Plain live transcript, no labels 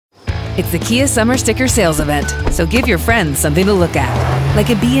It's the Kia Summer Sticker Sales Event, so give your friends something to look at, like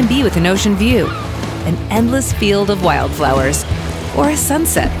a B&B with an ocean view, an endless field of wildflowers, or a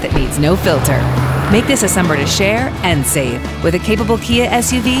sunset that needs no filter. Make this a summer to share and save with a capable Kia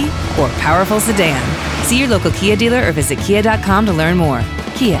SUV or powerful sedan. See your local Kia dealer or visit kia.com to learn more.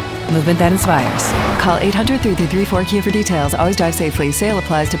 Kia, movement that inspires. Call 800-3334-KIA for details. Always drive safely. Sale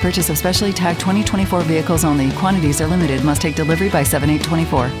applies to purchase of specially tagged 2024 vehicles only. Quantities are limited. Must take delivery by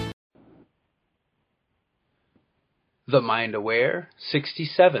 7/8/24. The Mind Aware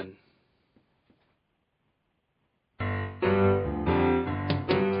 67. She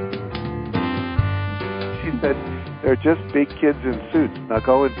said, they're just big kids in suits. Now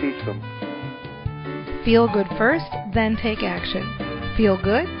go and teach them. Feel good first, then take action. Feel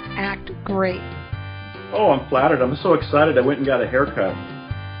good, act great. Oh, I'm flattered. I'm so excited I went and got a haircut.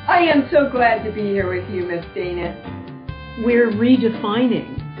 I am so glad to be here with you, Miss Dana. We're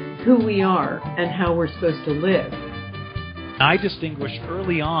redefining who we are and how we're supposed to live. I distinguished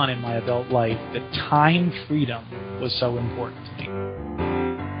early on in my adult life that time freedom was so important to me.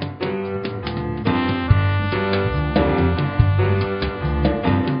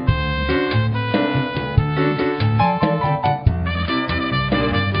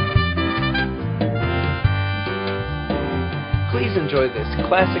 Please enjoy this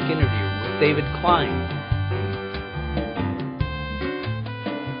classic interview with David Klein.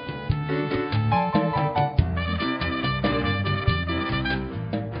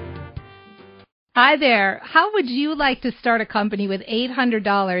 Hi there. How would you like to start a company with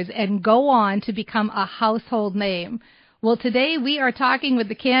 $800 and go on to become a household name? Well, today we are talking with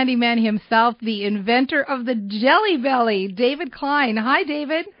the Candyman himself, the inventor of the Jelly Belly, David Klein. Hi,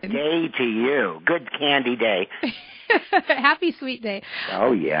 David. Day to you. Good candy day. Happy sweet day.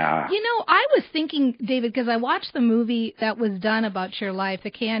 Oh, yeah. You know, I was thinking, David, because I watched the movie that was done about your life,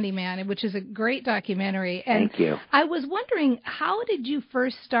 The Candyman, which is a great documentary. And thank you. I was wondering, how did you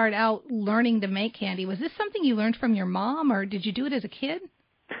first start out learning to make candy? Was this something you learned from your mom, or did you do it as a kid?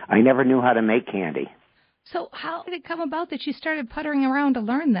 I never knew how to make candy. So how did it come about that you started puttering around to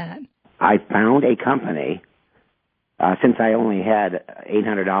learn that? I found a company, since I only had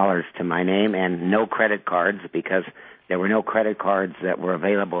 $800 to my name and no credit cards, because there were no credit cards that were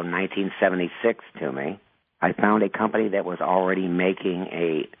available in 1976 to me. I found a company that was already making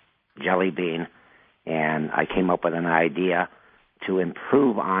a jelly bean, and I came up with an idea to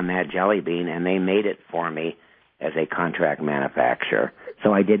improve on that jelly bean, and they made it for me as a contract manufacturer.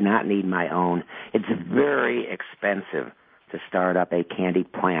 So I did not need my own. It's very expensive to start up a candy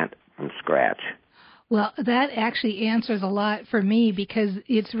plant from scratch. Well, that actually answers a lot for me, because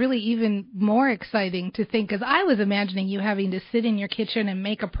it's really even more exciting to think, because I was imagining you having to sit in your kitchen and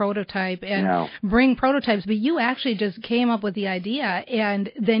make a prototype and bring prototypes, but you actually just came up with the idea and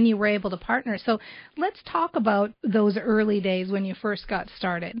then you were able to partner. So let's talk about those early days when you first got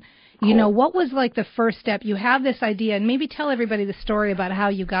started. Cool. You know, what was like the first step? You have this idea, and maybe tell everybody the story about how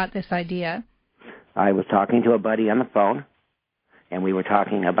you got this idea. I was talking to a buddy on the phone, and we were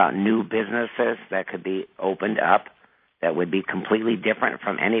talking about new businesses that could be opened up that would be completely different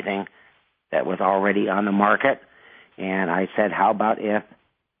from anything that was already on the market. And I said, how about if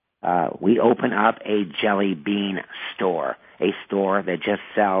we open up a jelly bean store, a store that just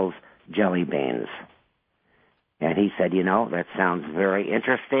sells jelly beans? And he said, you know, that sounds very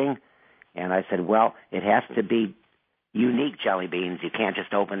interesting. And I said, well, it has to be unique jelly beans. You can't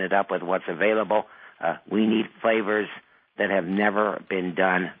just open it up with what's available. We need flavors that have never been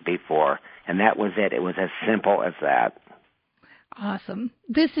done before. And that was it. It was as simple as that. Awesome.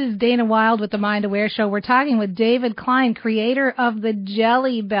 This is Dana Wilde with the Mind Aware Show. We're talking with David Klein, creator of the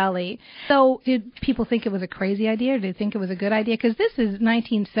Jelly Belly. So did people think it was a crazy idea, or did they think it was a good idea? Because this is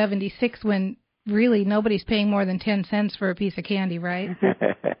 1976, when really nobody's paying more than 10 cents for a piece of candy, right?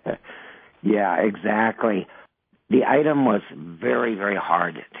 Yeah, exactly. The item was very, very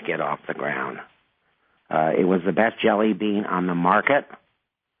hard to get off the ground. It was the best jelly bean on the market,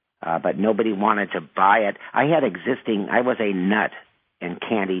 but nobody wanted to buy it. I was a nut and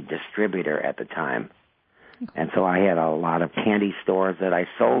candy distributor at the time. And so I had a lot of candy stores that I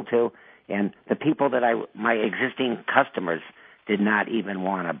sold to, and the people my existing customers did not even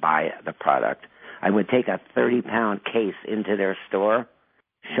want to buy the product. I would take a 30-pound case into their store,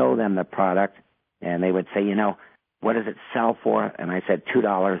 show them the product, and they would say, you know, what does it sell for? And I said,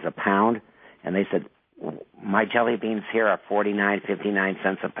 $2 a pound. And they said, my jelly beans here are 59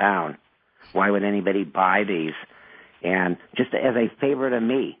 cents a pound. Why would anybody buy these? And just as a favor to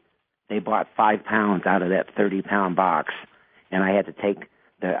me, they bought 5 pounds out of that 30-pound box, and I had to take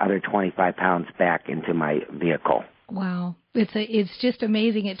the other 25 pounds back into my vehicle. Wow. It's just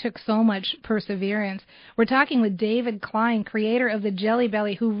amazing. It took so much perseverance. We're talking with David Klein, creator of the Jelly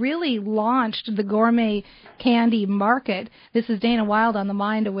Belly, who really launched the gourmet candy market. This is Dana Wilde on the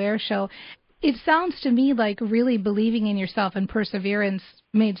Mind Aware Show. It sounds to me like really believing in yourself and perseverance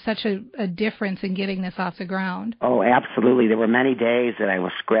made such a difference in getting this off the ground. Oh, absolutely. There were many days that I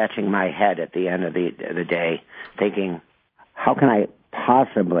was scratching my head at the end of the day, thinking, how can I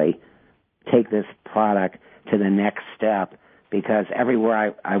possibly take this product to the next step? Because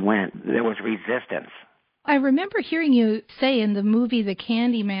everywhere I went, there was resistance. I remember hearing you say in the movie The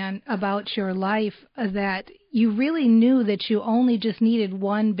Candyman about your life that you really knew that you only just needed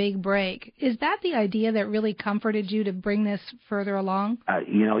one big break. Is that the idea that really comforted you to bring this further along?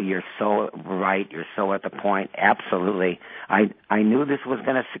 You're so right. You're so at the point. Absolutely. I knew this was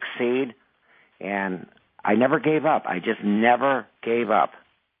going to succeed, and I never gave up. I just never gave up.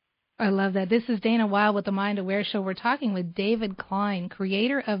 I love that. This is Dana Wilde with the Mind Aware Show. We're talking with David Klein,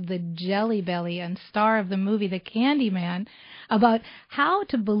 creator of the Jelly Belly and star of the movie The Candyman, about how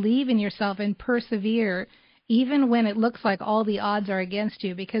to believe in yourself and persevere even when it looks like all the odds are against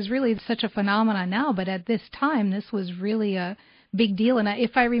you, because really it's such a phenomenon now, but at this time this was really a big deal. And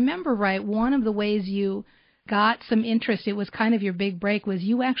if I remember right, one of the ways you got some interest, it was kind of your big break, was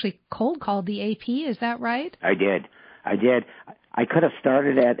you actually cold called the AP. Is that right? I did. I could have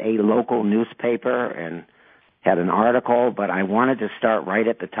started at a local newspaper and had an article, but I wanted to start right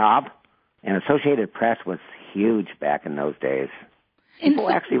at the top. And Associated Press was huge back in those days. People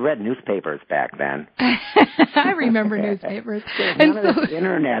actually read newspapers back then. I remember newspapers. None of this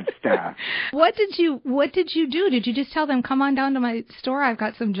internet stuff. What did you do? Did you just tell them, come on down to my store, I've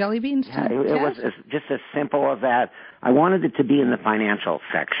got some jelly beans to test? It was just as simple as that. I wanted it to be in the financial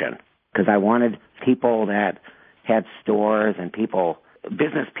section because I wanted people that had stores and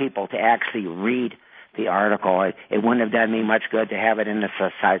business people to actually read the article. It wouldn't have done me much good to have it in the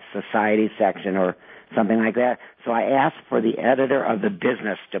society section or something like that. So I asked for the editor of the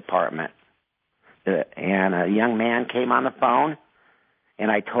business department. And a young man came on the phone,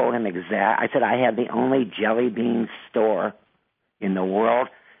 and I told him I said I had the only jelly bean store in the world.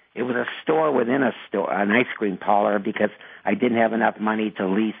 It was a store within a store, an ice cream parlor, because I didn't have enough money to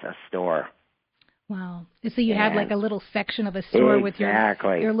lease a store. Wow. So you had like a little section of a store with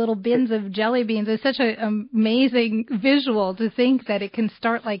your little bins of jelly beans. It's such an amazing visual to think that it can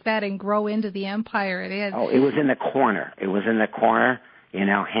start like that and grow into the empire it is. Oh, it was in the corner. In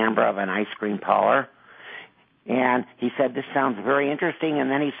Alhambra of an ice cream parlor. And he said, this sounds very interesting. And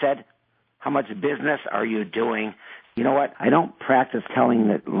then he said, how much business are you doing? You know what? I don't practice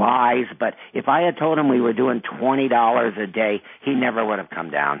telling lies, but if I had told him we were doing $20 a day, he never would have come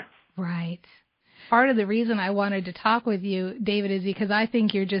down. Right. Part of the reason I wanted to talk with you, David, is because I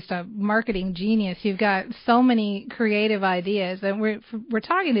think you're just a marketing genius. You've got so many creative ideas. And we're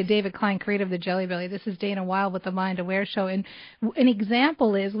talking to David Klein, creator of the Jelly Belly. This is Dana Wilde with the Mind Aware Show. And an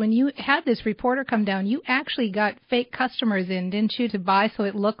example is when you had this reporter come down, you actually got fake customers in, didn't you, to buy so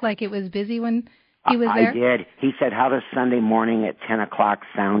it looked like it was busy when he was there? I did. He said, how does Sunday morning at 10 o'clock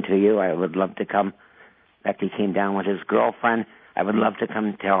sound to you? I would love to come. In fact, he came down with his girlfriend. I would love to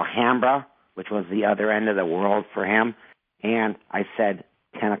come to Alhambra, which was the other end of the world for him. And I said,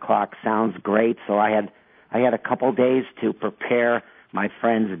 10 o'clock sounds great. So I had a couple days to prepare. My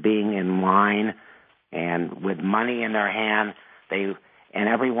friends being in line and with money in their hand, and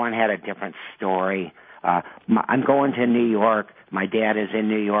everyone had a different story. I'm going to New York. My dad is in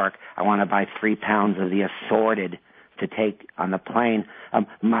New York. I want to buy 3 pounds of the assorted to take on the plane.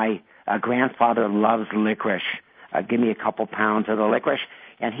 My grandfather loves licorice. Give me a couple pounds of the licorice.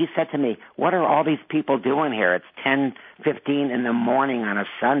 And he said to me, what are all these people doing here? It's 10:15 in the morning on a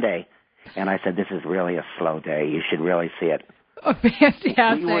Sunday. And I said, this is really a slow day. You should really see it. Oh, fantastic.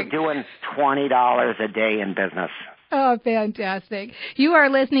 We were doing $20 a day in business. Oh, fantastic. You are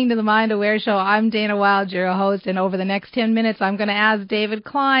listening to the Mind Aware Show. I'm Dana Wilde, your host, and over the next 10 minutes, I'm going to ask David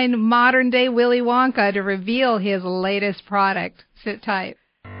Klein, modern-day Willy Wonka, to reveal his latest product. Sit tight.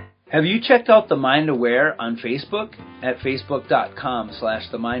 Have you checked out The Mind Aware on Facebook at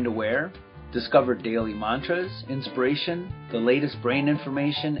facebook.com/TheMindAware? Discover daily mantras, inspiration, the latest brain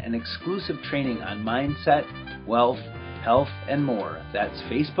information, and exclusive training on mindset, wealth, health, and more. That's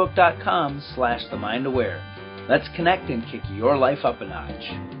facebook.com/TheMindAware. Let's connect and kick your life up a notch.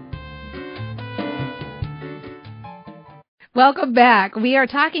 Welcome back. We are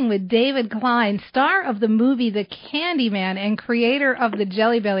talking with David Klein, star of the movie The Candyman and creator of the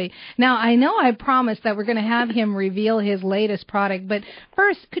Jelly Belly. Now, I know I promised that we're going to have him reveal his latest product, but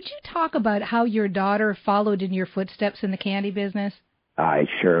first, could you talk about how your daughter followed in your footsteps in the candy business? I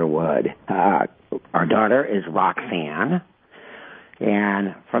sure would. Our daughter is Roxanne,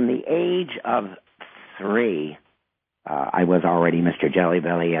 and from the age of 3, I was already Mr. Jelly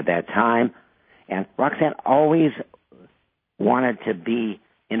Belly at that time, and Roxanne always wanted to be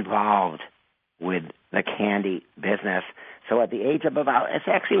involved with the candy business. So at the age of it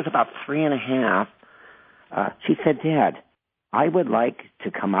was about 3.5, she said, Dad, I would like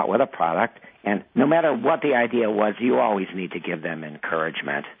to come out with a product, and no matter what the idea was, you always need to give them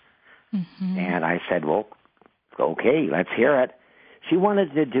encouragement. Mm-hmm. And I said, well, okay, let's hear it. She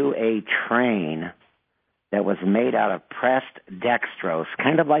wanted to do a train that was made out of pressed dextrose,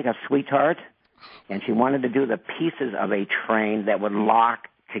 kind of like a sweetheart, and she wanted to do the pieces of a train that would lock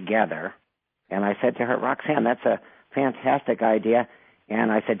together. And I said to her, Roxanne, that's a fantastic idea.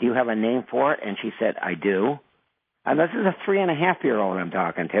 And I said, do you have a name for it? And she said, I do. And this is a 3.5-year-old I'm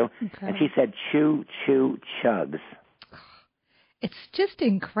talking to. Okay. And she said, Choo Choo Chugs. It's just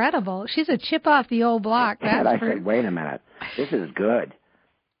incredible. She's a chip off the old block. And I said, wait a minute. This is good.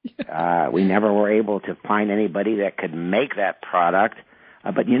 We never were able to find anybody that could make that product.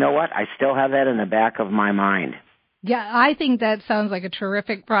 But you know what? I still have that in the back of my mind. Yeah, I think that sounds like a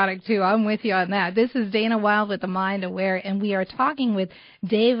terrific product, too. I'm with you on that. This is Dana Wilde with The Mind Aware, and we are talking with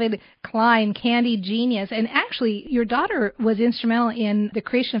David Klein, Candy Genius. And actually, your daughter was instrumental in the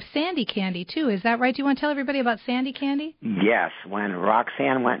creation of Sandy Candy, too. Is that right? Do you want to tell everybody about Sandy Candy? Yes. When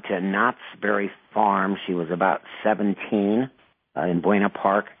Roxanne went to Knott's Berry Farm, she was about 17 in Buena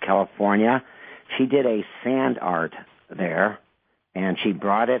Park, California. She did a sand art there, and she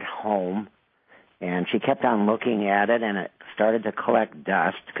brought it home. And she kept on looking at it, and it started to collect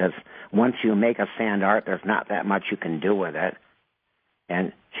dust, because once you make a sand art, there's not that much you can do with it.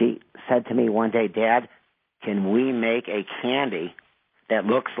 And she said to me one day, Dad, can we make a candy that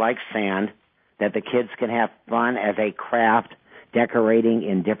looks like sand, that the kids can have fun as a craft, decorating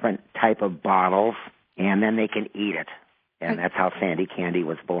in different type of bottles, and then they can eat it? And that's how Sandy Candy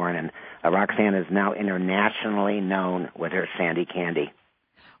was born. And Roxanne is now internationally known with her Sandy Candy.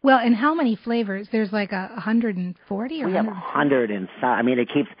 Well, and how many flavors? There's like 140 or we have 100 and some. I mean, it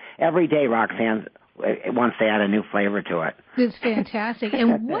keeps every day. Roxanne wants to add a new flavor to it. It's fantastic.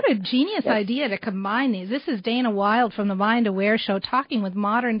 And what a genius idea to combine these. This is Dana Wilde from the Mind Aware Show talking with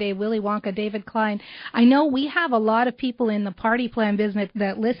modern-day Willy Wonka, David Klein. I know we have a lot of people in the party plan business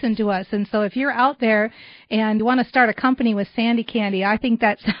that listen to us, and so if you're out there and you want to start a company with Sandy Candy, I think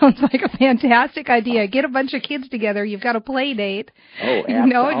that sounds like a fantastic idea. Get a bunch of kids together. You've got a play date. Oh, you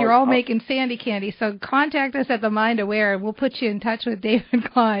know, and you're all making Sandy Candy. So contact us at the Mind Aware, and we'll put you in touch with David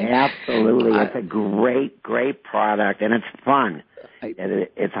Klein. Absolutely. It's a great product, and it's fun.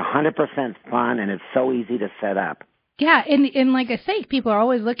 It's 100% fun, and it's so easy to set up. Yeah, and like I say, people are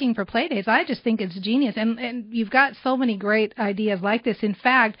always looking for play dates. I just think it's genius, and you've got so many great ideas like this. In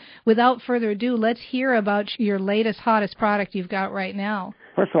fact, without further ado, let's hear about your latest, hottest product you've got right now.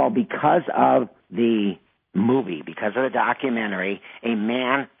 First of all, because of the movie, because of the documentary, a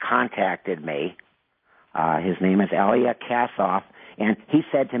man contacted me. His name is Elia Kassoff, and he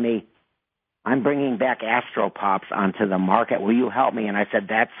said to me, I'm bringing back Astro Pops onto the market. Will you help me? And I said,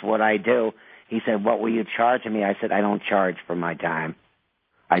 that's what I do. He said, what will you charge me? I said, I don't charge for my time.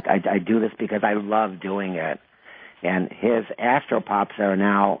 I do this because I love doing it. And his Astro Pops are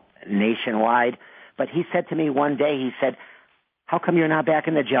now nationwide. But he said to me one day, he said, how come you're not back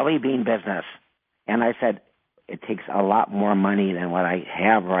in the jelly bean business? And I said, it takes a lot more money than what I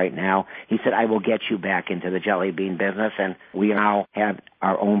have right now. He said, I will get you back into the jelly bean business. And we now have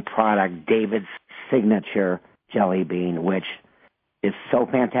our own product, David's Signature Jelly Bean, which is so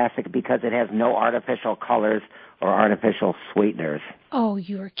fantastic because it has no artificial colors or artificial sweeteners. Oh,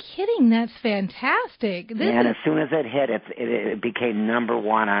 you're kidding. That's fantastic. As soon as it hit, it became #1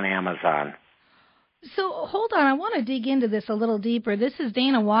 on Amazon. So hold on, I want to dig into this a little deeper. This is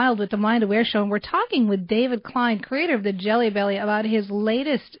Dana Wilde with the Mind Aware Show, and we're talking with David Klein, creator of the Jelly Belly, about his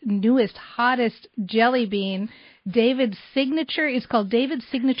latest, newest, hottest jelly bean. David's Signature is called David's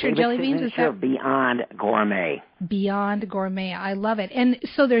Signature Jelly Beans. Is that Beyond Gourmet? Beyond Gourmet, I love it. And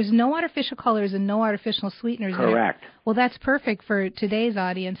so there's no artificial colors and no artificial sweeteners. Correct. Well, that's perfect for today's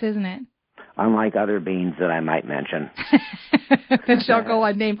audience, isn't it? Unlike other beans that I might mention. That shall go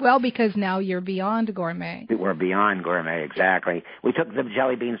unnamed. Well, because now you're Beyond Gourmet. We're Beyond Gourmet, exactly. We took the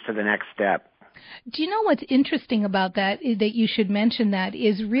jelly beans to the next step. Do you know what's interesting about that you should mention that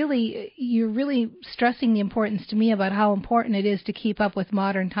is really, you're really stressing the importance to me about how important it is to keep up with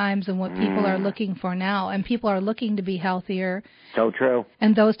modern times and what people are looking for now. And people are looking to be healthier. So true.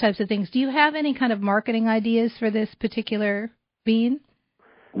 And those types of things. Do you have any kind of marketing ideas for this particular bean?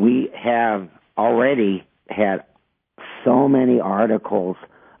 We have already had so many articles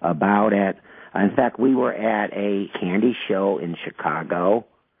about it. In fact, we were at a candy show in Chicago,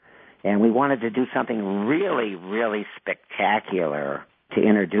 and we wanted to do something really, really spectacular to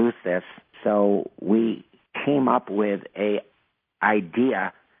introduce this. So we came up with a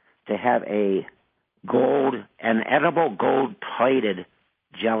idea to have an edible gold-plated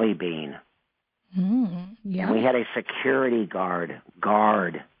jelly bean. Yeah. And we had a security guard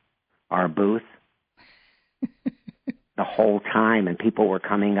our booth the whole time, and people were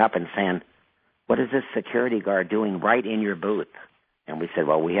coming up and saying, "What is this security guard doing right in your booth?" And we said,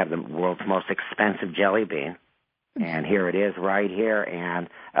 "Well, we have the world's most expensive jelly bean, and here it is right here." And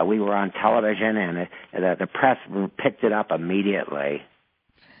we were on television, and the press picked it up immediately.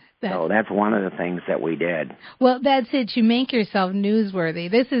 So that's one of the things that we did. Well, that's it. You make yourself newsworthy.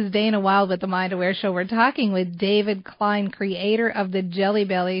 This is Dana Wilde with the Mind Aware Show. We're talking with David Klein, creator of the Jelly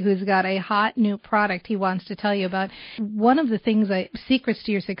Belly, who's got a hot new product he wants to tell you about. One of the things, secrets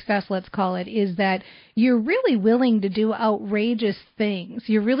to your success, let's call it, is that you're really willing to do outrageous things.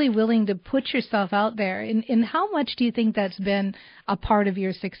 You're really willing to put yourself out there. And how much do you think that's been a part of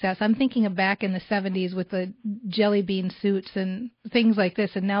your success? I'm thinking of back in the 70s with the jelly bean suits and things like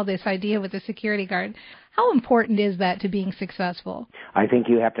this, and now this idea with the security guard. How important is that to being successful? I think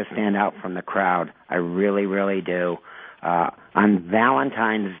you have to stand out from the crowd. I really, really do. On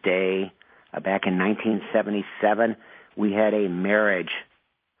Valentine's Day, back in 1977, we had a marriage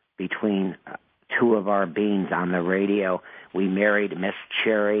between two of our beans on the radio. We married Miss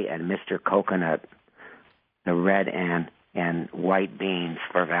Cherry and Mr. Coconut, the red and white beans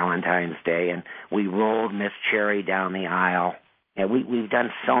for Valentine's Day, and we rolled Miss Cherry down the aisle. And we've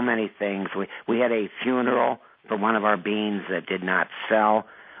done so many things. We had a funeral for one of our beans that did not sell.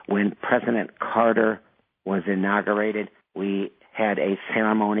 When President Carter was inaugurated, we had a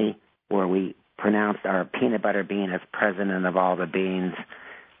ceremony where we pronounced our peanut butter bean as president of all the beans.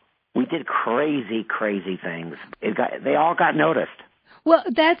 We did crazy, crazy things. They all got noticed. Well,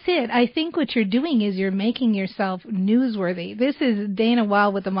 that's it. I think what you're doing is you're making yourself newsworthy. This is Dana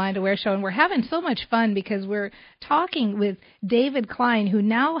Wilde with the Mind Aware Show, and we're having so much fun because we're talking with David Klein, who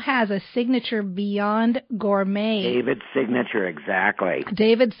now has a signature Beyond Gourmet. David's signature, exactly.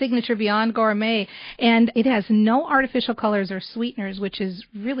 David's signature Beyond Gourmet, and it has no artificial colors or sweeteners, which is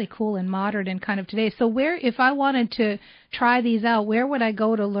really cool and modern and kind of today. So if I wanted to try these out, where would I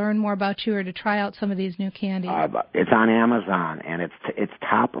go to learn more about you or to try out some of these new candies? It's on Amazon, and it's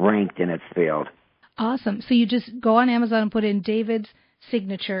top ranked in its field. Awesome. So you just go on Amazon and put in David's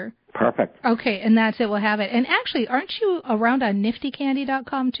signature. Perfect. Okay, and that's it. We'll have it. And actually, aren't you around on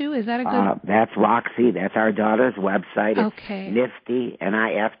niftycandy.com too? Is that a good? That's Roxy. That's our daughter's website. Okay. It's Nifty,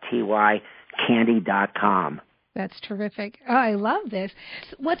 Nifty, candy.com. That's terrific. Oh, I love this.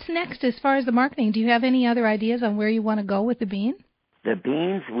 What's next as far as the marketing? Do you have any other ideas on where you want to go with the bean? The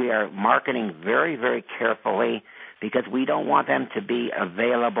beans we are marketing very, very carefully because we don't want them to be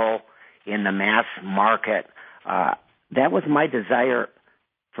available in the mass market. That was my desire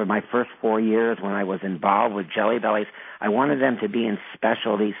for my first 4 years when I was involved with Jelly Bellies. I wanted them to be in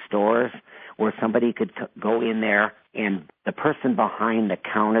specialty stores where somebody could go in there and the person behind the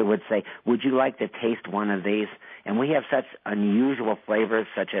counter would say, "Would you like to taste one of these?" And we have such unusual flavors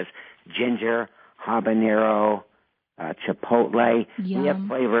such as ginger, habanero, chipotle. Yum. We have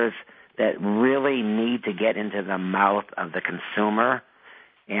flavors that really need to get into the mouth of the consumer,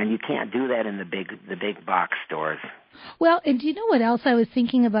 and you can't do that in the big box stores. Well, and do you know what else I was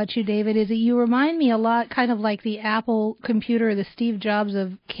thinking about you, David, is that you remind me a lot kind of like the Apple computer, the Steve Jobs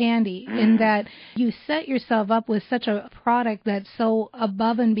of candy, in that you set yourself up with such a product that's so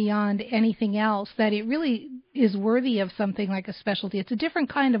above and beyond anything else that it really is worthy of something like a specialty. It's a different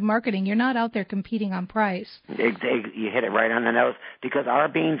kind of marketing. You're not out there competing on price. You hit it right on the nose because our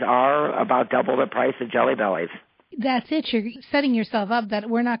beans are about double the price of Jelly Bellies. That's it. You're setting yourself up that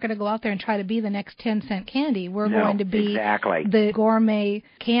we're not going to go out there and try to be the next 10-cent candy. We're going to be the gourmet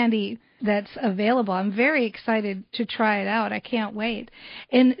candy that's available. I'm very excited to try it out. I can't wait.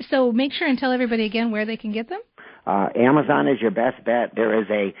 And so make sure and tell everybody again where they can get them. Amazon is your best bet. There is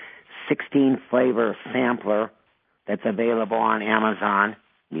a 16-flavor sampler that's available on Amazon.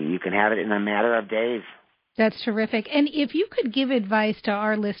 You can have it in a matter of days. That's terrific. And if you could give advice to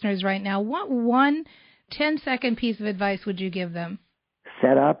our listeners right now, what one 10-second piece of advice would you give them?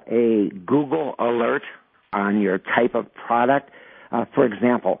 Set up a Google alert on your type of product. For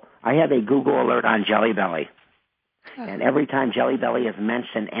example, I have a Google alert on Jelly Belly. And every time Jelly Belly is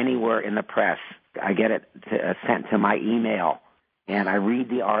mentioned anywhere in the press, I get it sent to my email. And I read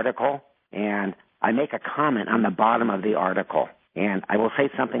the article, and I make a comment on the bottom of the article. And I will say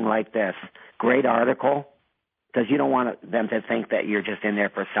something like this: great article, because you don't want them to think that you're just in there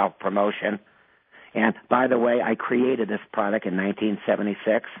for self-promotion. And by the way, I created this product in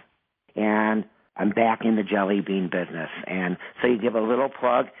 1976, and I'm back in the jelly bean business. And so you give a little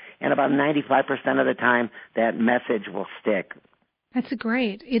plug, and about 95% of the time, that message will stick. That's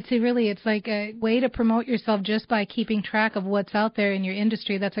great. It's like a way to promote yourself just by keeping track of what's out there in your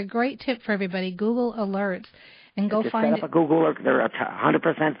industry. That's a great tip for everybody. Google Alerts, and go just find set up a Google Alert. They're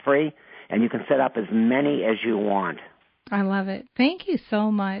 100% free, and you can set up as many as you want. I love it. Thank you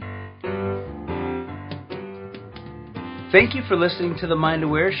so much. Thank you for listening to The Mind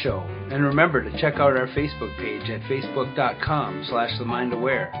Aware Show, and remember to check out our Facebook page at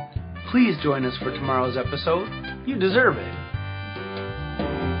facebook.com/TheMindAware. Please join us for tomorrow's episode. You deserve it.